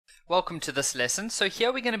Welcome to this lesson. So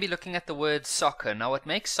here we're going to be looking at the word soccer. Now what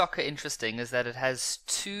makes soccer interesting is that it has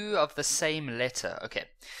two of the same letter. Okay,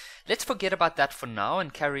 let's forget about that for now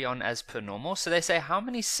and carry on as per normal. So they say how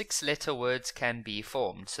many 6-letter words can be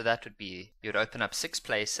formed. So that would be, you'd open up 6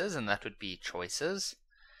 places and that would be choices.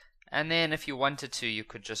 And then if you wanted to, you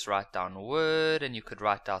could just write down a word and you could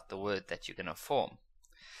write out the word that you're going to form.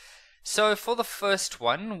 So for the first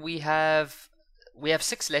one, we have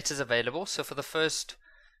 6 letters available. So for the first,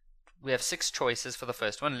 we have 6 choices for the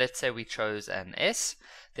first one. Let's say we chose an S.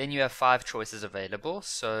 Then you have 5 choices available.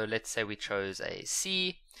 So let's say we chose a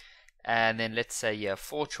C. And then let's say you have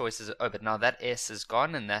 4 choices. Oh, but now that S is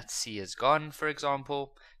gone and that C is gone, for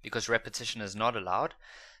example, because repetition is not allowed.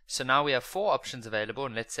 So now we have 4 options available,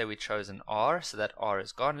 and let's say we chose an R, so that R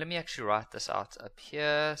is gone. Let me actually write this out up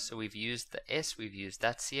here. So we've used the S, we've used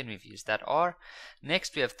that C, and we've used that R.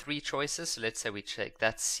 Next we have 3 choices, so let's say we take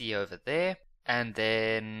that C over there, and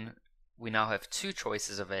then we now have 2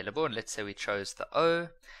 choices available, and let's say we chose the O,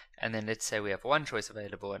 and then let's say we have 1 choice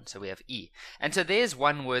available, and so we have E. And so there's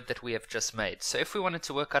one word that we have just made. So if we wanted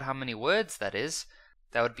to work out how many words that is,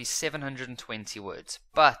 that would be 720 words.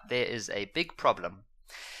 But there is a big problem.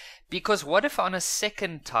 Because what if on a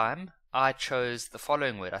second time I chose the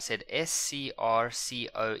following word? I said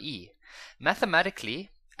S-C-R-C-O-E.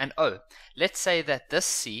 Mathematically, and let's say that this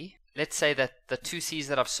C, let's say that the 2 C's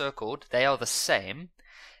that I've circled, they are the same,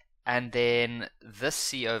 and then this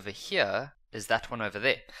C over here is that one over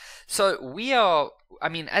there. So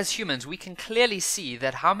as humans, we can clearly see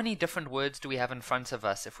that how many different words do we have in front of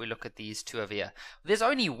us if we look at these 2 over here? There's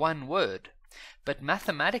only one word. But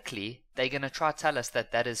mathematically, they're going to try to tell us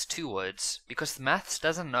that that is 2 words, because the maths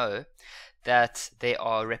doesn't know that there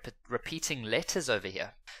are repeating letters over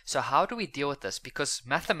here. So how do we deal with this? Because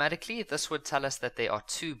mathematically, this would tell us that there are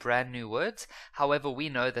 2 brand new words. However, we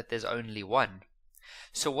know that there's only one.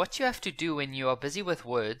 So what you have to do when you are busy with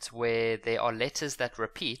words where there are letters that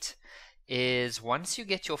repeat is, once you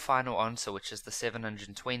get your final answer, which is the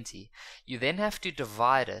 720, you then have to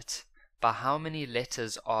divide it by how many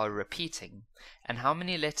letters are repeating. And how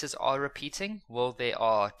many letters are repeating? Well, there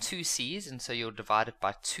are 2 C's, and so you'll divide it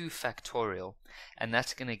by 2 factorial, and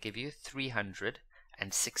that's going to give you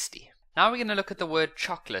 360. Now we're going to look at the word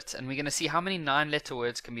chocolate, and we're going to see how many 9-letter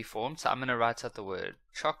words can be formed. So I'm going to write out the word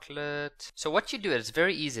chocolate. So what you do is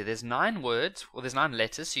very easy. There's 9 words, or there's 9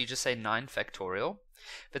 letters, so you just say 9 factorial.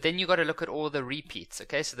 But then you got to look at all the repeats.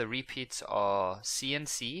 Okay, so the repeats are C and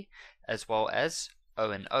C, as well as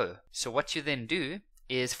O and O. So what you then do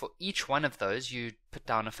is, for each one of those you put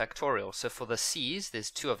down a factorial. So for the C's,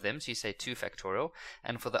 there's 2 of them, so you say 2 factorial,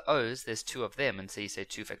 and for the O's there's 2 of them, and so you say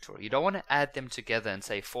 2 factorial. You don't want to add them together and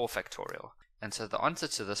say 4 factorial. And so the answer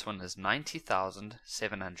to this one is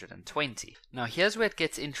 90,720. Now here's where it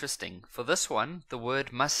gets interesting. For this one, the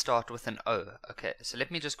word must start with an O. Okay, so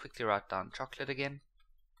let me just quickly write down chocolate again.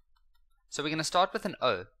 So we're going to start with an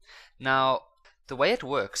O. Now the way it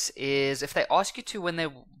works is, if they ask you to, when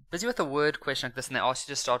they're busy with a word question like this and they ask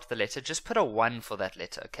you to start with a letter, just put a 1 for that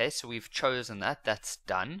letter. Okay, so we've chosen that, that's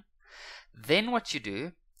done. Then what you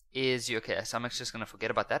do is, so I'm actually just going to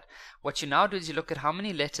forget about that. What you now do is you look at how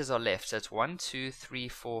many letters are left. So it's 1, 2, 3,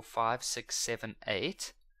 4, 5, 6, 7,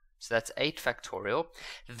 8. So that's 8 factorial.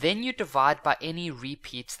 Then you divide by any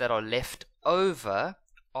repeats that are left over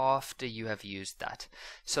after you have used that.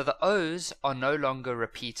 So the O's are no longer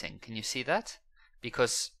repeating. Can you see that?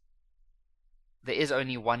 Because there is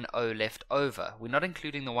only one O left over. We're not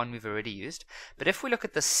including the one we've already used. But if we look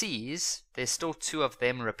at the C's, there's still 2 of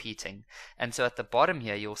them repeating. And so at the bottom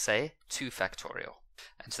here, you'll say 2 factorial.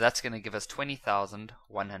 And so that's going to give us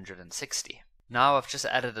 20,160. Now I've just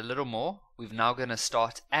added a little more. We're now going to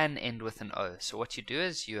start and end with an O. So what you do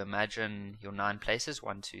is you imagine your 9 places,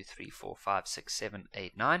 1, 2, 3, 4, 5, 6, 7,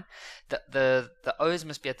 8, 9. The O's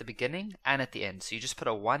must be at the beginning and at the end. So you just put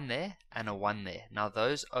a 1 there and a 1 there. Now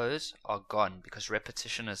those O's are gone because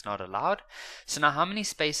repetition is not allowed. So now how many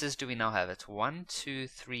spaces do we now have? It's 1, 2,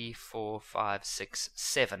 3, 4, 5, 6,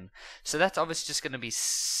 7. So that's obviously just going to be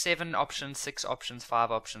 7 options, 6 options, 5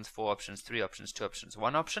 options, 4 options, 3 options, 2 options,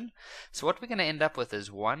 1 option. So what we're going to end up with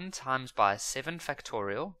is 1 times by 7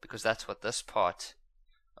 factorial, because that's what this part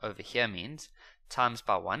over here means, times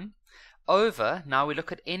by 1, over, now we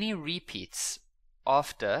look at any repeats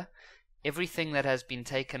after everything that has been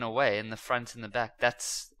taken away in the front and the back.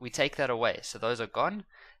 We take that away, so those are gone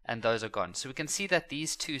and those are gone. So we can see that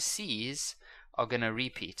these 2 C's are going to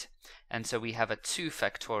repeat, and so we have a 2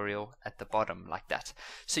 factorial at the bottom like that.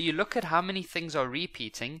 So you look at how many things are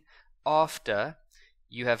repeating after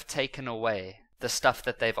you have taken away the stuff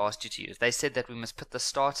that they've asked you to use. They said that we must put the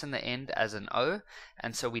start and the end as an O,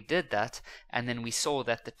 and so we did that, and then we saw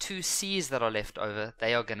that the 2 C's that are left over,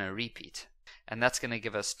 they are going to repeat. And that's going to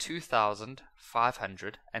give us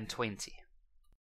 2,520.